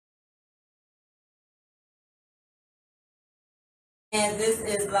And this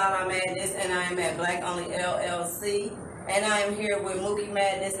is Lala Madness, and I am at Black Only LLC, and I am here with Mookie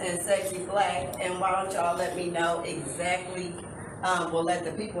Madness and Sexy Black. And why don't y'all let me know exactly, well, let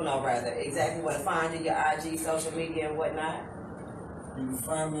the people know rather, exactly what to find in your IG, social media, and whatnot. You can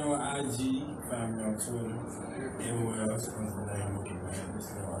find me on IG, find me on Twitter, everywhere else under the name Mookie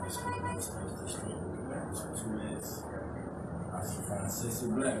Madness, no underscore, no space, just straight Mookie Madness with 2 S. I can find Sexy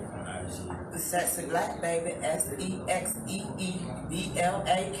Black on IG. Sexy Black, baby, SEXEEBLAK,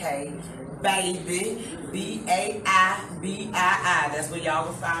 baby, BAIBII. That's where y'all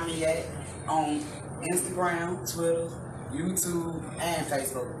can find me at on Instagram, Twitter, YouTube, and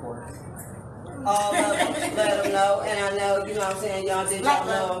Facebook, of course. All of them, let them know. And I know, you know what I'm saying, y'all did y'all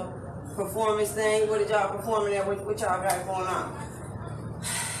little performance thing. What did y'all performing there? What y'all got going on?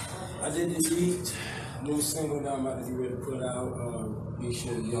 I did the beat. New single that I'm about to get ready to put out. Be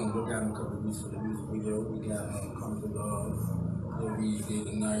sure to look out in a couple of weeks for the music video. We got Come to Love that we did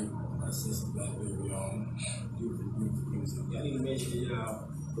tonight. My sister Black very own. Beautiful music. Y'all need to make sure y'all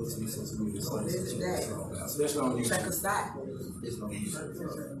go to the social media sites and check us out. Especially on YouTube. Check us out. It's on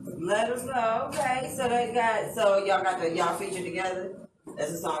YouTube. Let us know. Okay, so y'all got y'all featured together.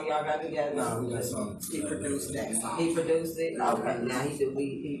 That's a song y'all got together. Nah, we got songs. He produced that song. He produced it? Okay, now he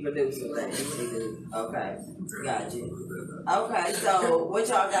produced it. Okay, got you. Okay, so what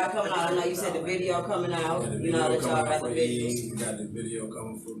y'all got coming out? I know you said the video coming out. You know that y'all got the video. We got the video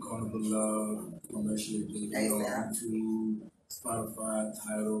coming for Carnival Love. Make sure you get it on YouTube, Spotify,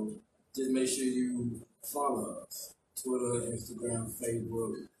 Tidal. Just make sure you follow us. Twitter, Instagram,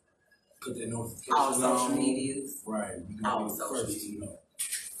 Facebook. Put that notification all social medias. Right. You can be the first to know.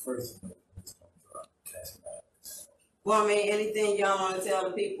 First to know what's going to drop. That's right. Well, I mean, anything y'all want to tell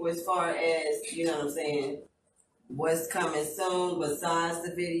the people as far as, you know what I'm saying, what's coming soon besides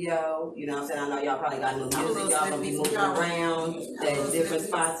the video? You know what I'm saying? I know y'all probably got new music. Y'all going to be moving around at different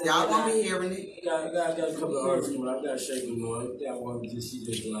spots. Y'all going to be hearing it. I got a couple of artists. I got Shay Galore. That one, she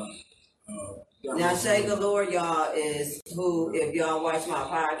just dropped. Now, Shay Galore, y'all, is who, if y'all watch my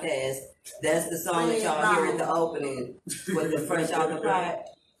podcast, that's the song that y'all hear at the opening with the Fresh Out the Pot.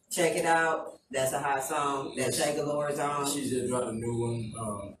 Check it out. That's a hot song that Shay Galore is on. She just dropped a new one,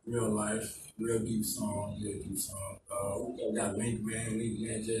 Real Life, real deep song. We got Link Man. Link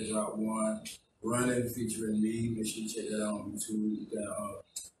Man just dropped one. Running featuring me. Make sure you check that out on YouTube.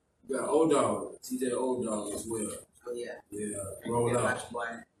 We got Old Dog, TJ Old Dog as well. Oh, yeah. Yeah, roll up.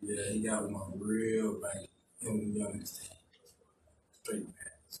 Yeah, he got one real bang. Him and the youngest team. Straight man.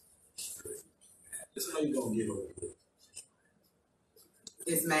 Straight man. This is how you gonna get over it.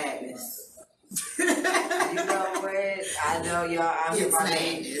 It's madness. You know what? I know y'all out here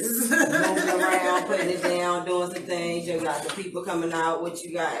madness. moving around, putting it down, doing some things. You got the people coming out. What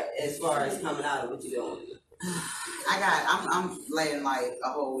you got as far as coming out of what you doing? I'm laying like a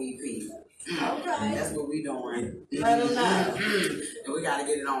whole EP. Okay. That's what we doing. Let them know. And we gotta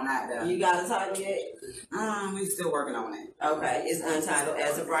get it on out there. You got a title yet? We still working on it. Okay, it's untitled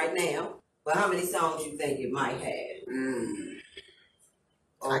as of right now. But how many songs you think it might have?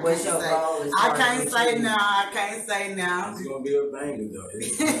 Or what's your goal? I can't say now. It's gonna be a banger though.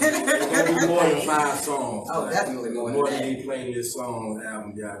 It's gonna be more than 5 songs. Oh, definitely more than he playing this song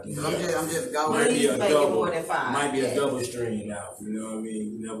album. I'm just going. Might be a double. More than 5. Might be a double stream out. You know what I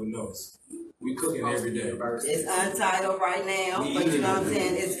mean? You never know. We cooking every day. It's untitled right now, but you know what I'm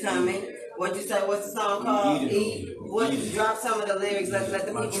saying? It's coming. What you say? What's the song called? Eat. Drop some of the lyrics. Let the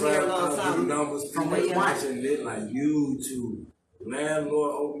people hear a little something. Numbers from watching it like YouTube.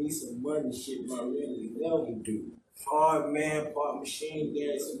 Landlord owe me some money. Shit, my really never do. Hard man, part machine,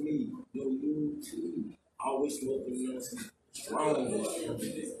 dance to me. No YouTube. Always looking at some strong.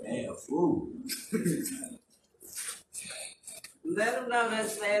 Damn fool. Let them know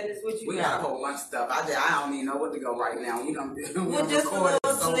that's madness. What you We got a whole bunch of stuff. I don't even know what to go right now. We done just a little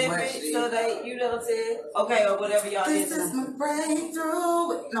snippet so they, you know what I'm saying? Okay, or whatever y'all did. This is my breakthrough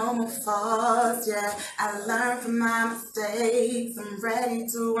with no more falls, yeah. I learned from my mistakes. I'm ready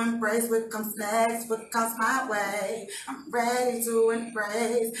to embrace what comes next, what comes my way. I'm ready to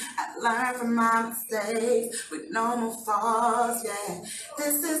embrace. I learned from my mistakes with no more falls, yeah.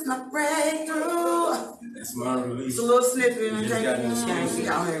 This is my breakthrough. That's my release. It's a little snippet.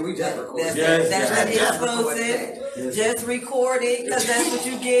 We just recorded. That's exclusive. Just record it, because that's what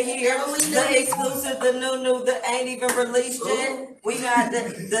you get here. The exclusive, the new, that ain't even released yet. We got the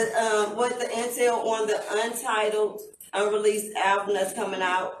intel on the untitled, unreleased album that's coming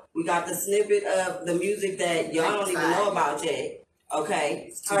out. We got the snippet of the music that y'all don't even know about yet.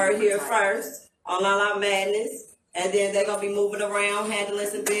 Okay, heard here first on Lala Madness. And then they're gonna be moving around, handling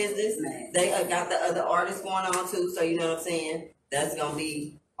some business. They got the other artists going on too, so you know what I'm saying? That's gonna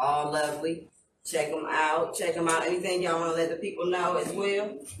be all lovely. Check them out. Check them out. Anything y'all wanna let the people know as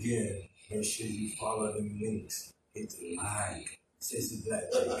well? Yeah, make sure you follow them links. Hit the like. Sexy Black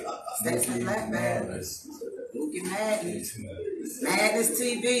Jacob. Sexy Black Madness. Mookie Madness. Madness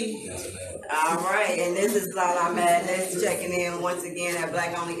TV. All right, and this is Lala Madness checking in once again at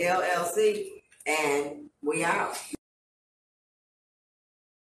Black Only LLC, and we out.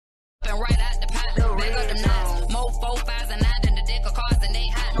 Right